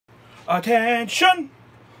Attention!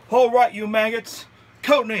 Alright, you maggots.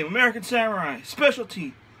 Codename American Samurai.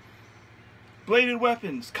 Specialty bladed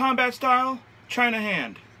weapons. Combat style China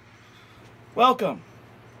hand. Welcome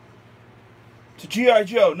to G.I.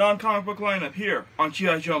 Joe non-comic book lineup here on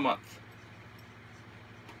G.I. Joe Month.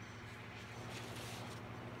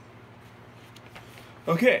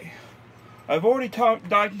 Okay, I've already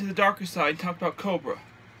dived into the darker side and talked about Cobra.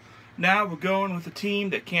 Now we're going with a team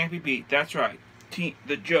that can't be beat. That's right,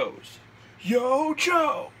 the Joes. Yo,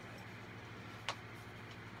 Joe!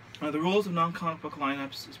 Now the rules of non-comic book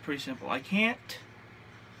lineups is pretty simple. I can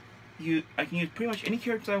use pretty much any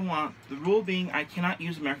characters I want. The rule being I cannot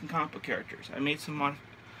use American comic book characters. I made some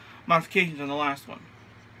modifications on the last one.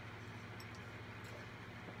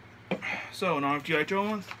 So in honor of G.I. Joe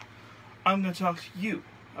Month, I'm going to talk to you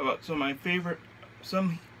about some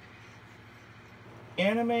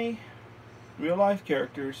anime, real-life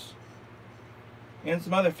characters, and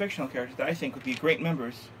some other fictional characters that I think would be great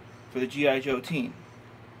members for the G.I. Joe team.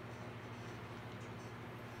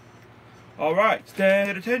 Alright,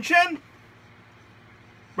 stand at attention.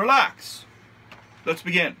 Relax. Let's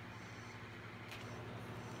begin.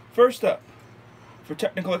 First up, for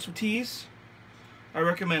technical expertise, I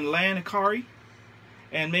recommend Lan Hikari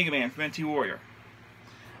and Mega Man from NT Warrior.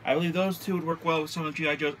 I believe those two would work well with some of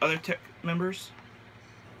G.I. Joe's other tech members.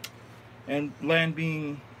 And Lan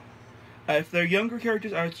being, if they're younger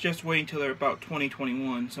characters, I would suggest waiting until they're about 20,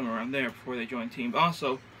 21, somewhere around there before they join the team.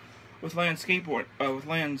 Also, with Lan's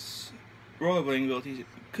rollerblading abilities, it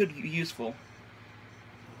could be useful,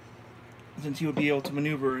 since he would be able to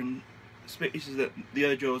maneuver in spaces that the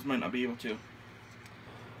other Joes might not be able to.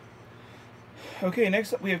 Okay,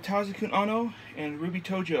 next up we have Tazukun Ono and Ruby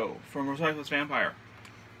Tojo from Rosario's Vampire.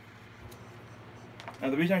 Now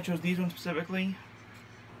the reason I chose these ones specifically,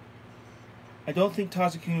 I don't think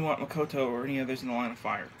Tazukun would want Makoto or any others in the line of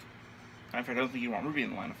fire. In fact, I don't think you want Ruby in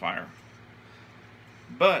the line of fire.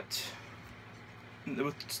 But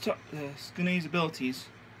with Tsukune's abilities,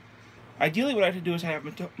 ideally what I have to do is have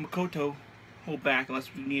Makoto hold back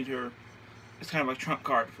unless we need her. It's kind of like a trump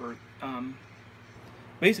card for,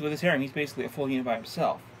 basically with his harem, he's basically a full unit by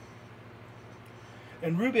himself.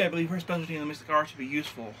 And Ruby, I believe her specialty in the mystic arts would be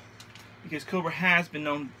useful, because Cobra has been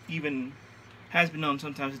known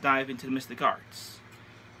sometimes to dive into the mystic arts.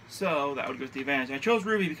 So that would give us the advantage. I chose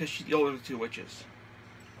Ruby because she's the older of the two witches.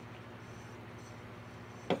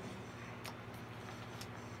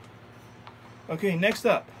 Okay, next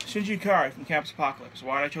up, Shinji Ikari from Campus Apocalypse.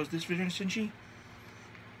 Why did I chose this version of Shinji?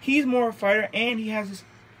 He's more of a fighter, and he has this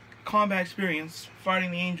combat experience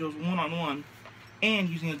fighting the angels one-on-one and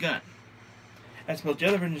using a gun, as opposed to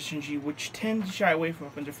the other versions of Shinji, which tend to shy away from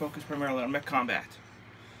weapons or focus primarily on mech combat.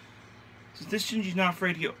 Since this Shinji's not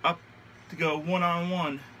afraid to go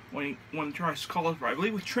one-on-one when he tries to call over, I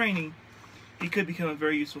believe with training, he could become a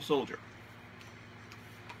very useful soldier.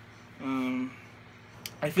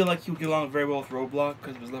 I feel like he would get along very well with Roadblock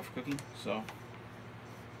because of his love for cooking, so.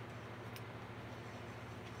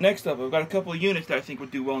 Next up, I've got a couple of units that I think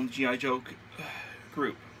would do well in the G.I. Joe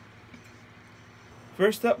group.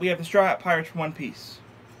 First up, we have the Straw Hat Pirates from One Piece.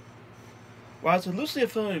 While it's a loosely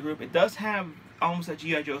affiliated group, it does have almost that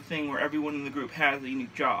G.I. Joe thing where everyone in the group has a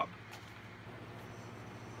unique job.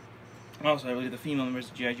 Also, I believe the female members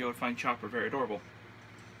of G.I. Joe would find Chopper very adorable.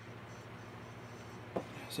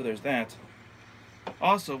 So there's that.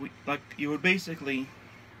 Also, you would basically,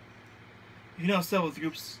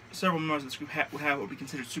 several members of this group would have what would be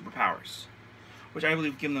considered superpowers, which I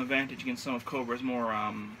believe would give them an advantage against some of Cobra's more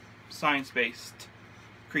science-based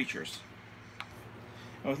creatures.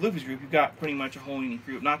 And with Luffy's group, you've got pretty much a whole unique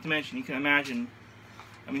group. Not to mention, you can imagine,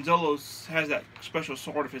 Zolo's has that special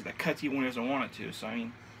sword of his that cuts even when he doesn't want it to. So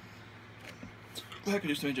that could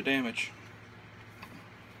do some major damage.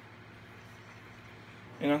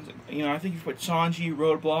 And I think if you put Sanji,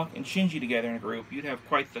 Roadblock, and Shinji together in a group, you'd have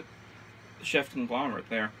quite the chef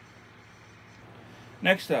conglomerate there.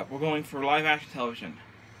 Next up, we're going for live-action television.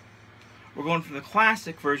 We're going for the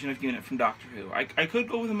classic version of Unit from Doctor Who. I could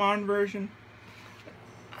go with a modern version.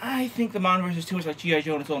 I think the modern version is too much like G.I.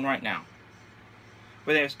 Joe in its own right now,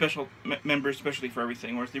 where they have special members especially for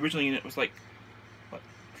everything, whereas the original unit was like, what,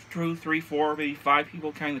 2, 3, 4, maybe 5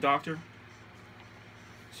 people carrying the Doctor.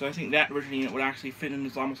 So I think that original unit would actually fit in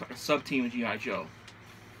as almost like a sub-team of G.I. Joe.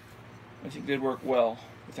 I think they'd work well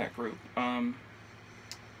with that group. Another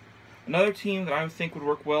team that I would think would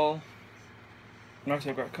work well, and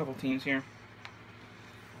actually I've got a couple teams here.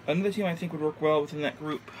 Another team I think would work well within that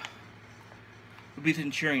group would be the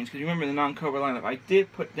Centurions, because you remember in the non-Cobra lineup, I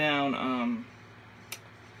did put down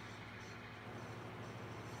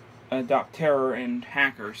Doc Terror and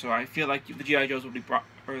Hacker, so I feel like the G.I. Joes would be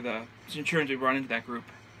or the Centurions we brought into that group.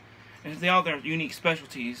 And they all have their unique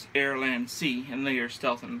specialties, air, land, sea, and later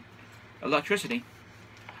stealth and electricity.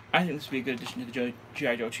 I think this would be a good addition to the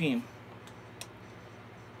G.I. Joe team.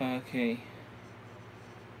 Okay.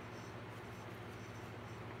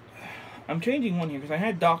 I'm changing one here because I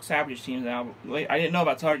had Doc Savage's teams now, but I didn't know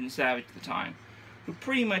about Sergeant Savage at the time, who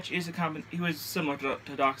pretty much is he was similar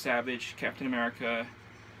to Doc Savage, Captain America,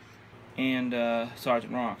 and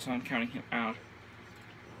Sergeant Rock, so I'm counting him out.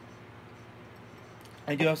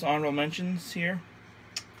 I do have some honorable mentions here.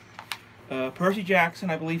 Percy Jackson,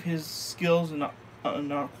 I believe his skills in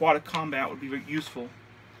aquatic combat would be very useful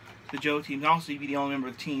to the Joe team. And also, he'd be the only member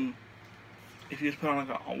of the team if he was put on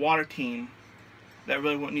like a water team that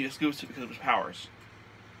really wouldn't need a scuba suit because of his powers.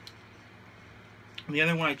 And the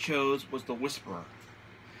other one I chose was the Whisperer.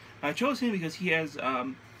 I chose him because he has,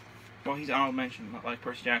 well, he's an honorable mention, not like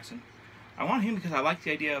Percy Jackson. I want him because I like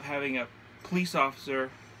the idea of having a police officer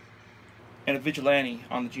and a vigilante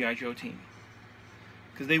on the G.I. Joe team.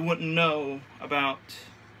 Because they wouldn't know about...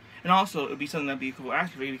 And also, it would be something that would be cool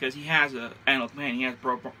actually because he has an animal companion. He has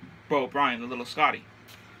Bo O'Brien, the little Scotty.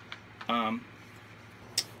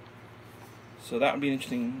 So that would be an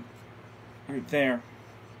interesting group there.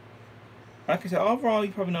 Like I said, overall,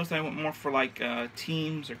 you probably noticed that I went more for like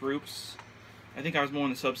teams or groups. I think I was more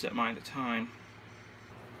in the subset mind at the time.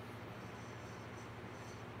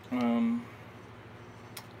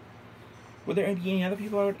 Would there be any other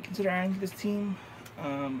people I would consider adding to this team?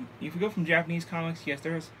 If we go from Japanese comics, yes,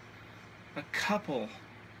 there's a couple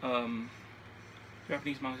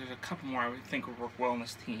Japanese manga. There's a couple more I would think would work well in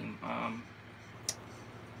this team.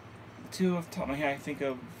 Two off the top of my head I think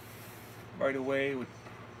of right away would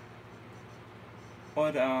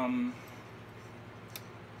I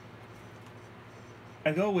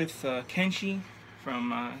go with Kenshi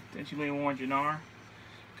from Denshi Warren Jannar,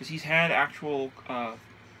 because he's had actual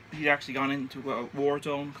he's actually gone into a war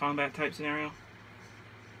zone combat type scenario.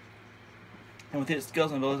 And with his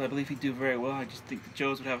skills and abilities, I believe he'd do very well. I just think the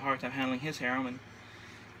Joes would have a hard time handling his harem, and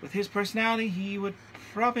with his personality, he would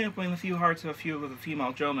probably end up winning a few hearts of a few of the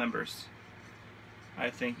female Joe members. I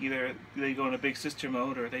think either they go into big sister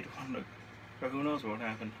mode, or they want to, or who knows what would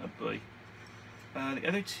happen. Oh boy. The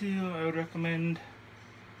other two I would recommend,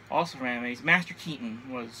 also from animes, Master Keaton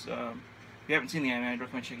was. If you haven't seen the anime, I'd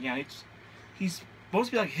recommend checking out. He's supposed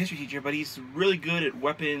to be like a history teacher, but he's really good at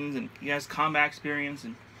weapons, and he has combat experience,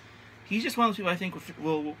 and he's just one of those people I think will fit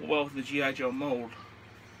well with the G.I. Joe mold.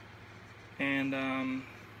 And I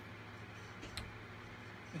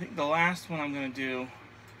think the last one I'm going to do,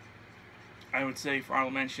 I would say for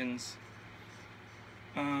honorable mentions,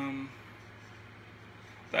 I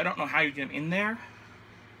don't know how you get him in there,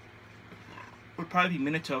 would probably be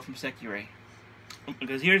Minato from Sekirei.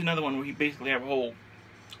 Because here's another one where he basically have a whole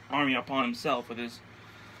army upon himself with his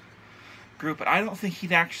group, but I don't think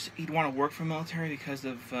he'd want to work for military because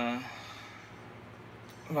of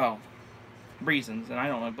well, reasons, and I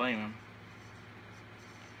don't really blame him.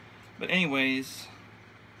 But anyways,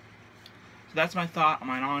 so that's my thought on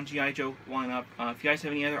my non-G.I. Joe lineup. If you guys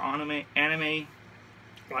have any other anime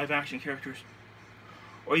live-action characters,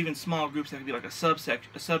 or even small groups that could be like a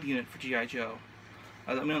subunit for G.I. Joe,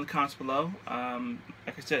 let me know in the comments below.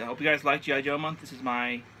 Like I said, I hope you guys like G.I. Joe month. This is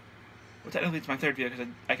my, well, technically it's my third video because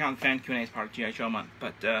I count the fan Q&A as part of G.I. Joe month.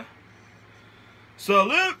 But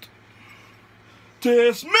salute!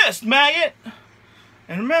 Dismissed, maggot!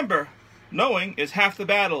 And remember, knowing is half the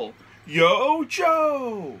battle. Yo,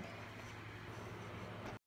 Joe!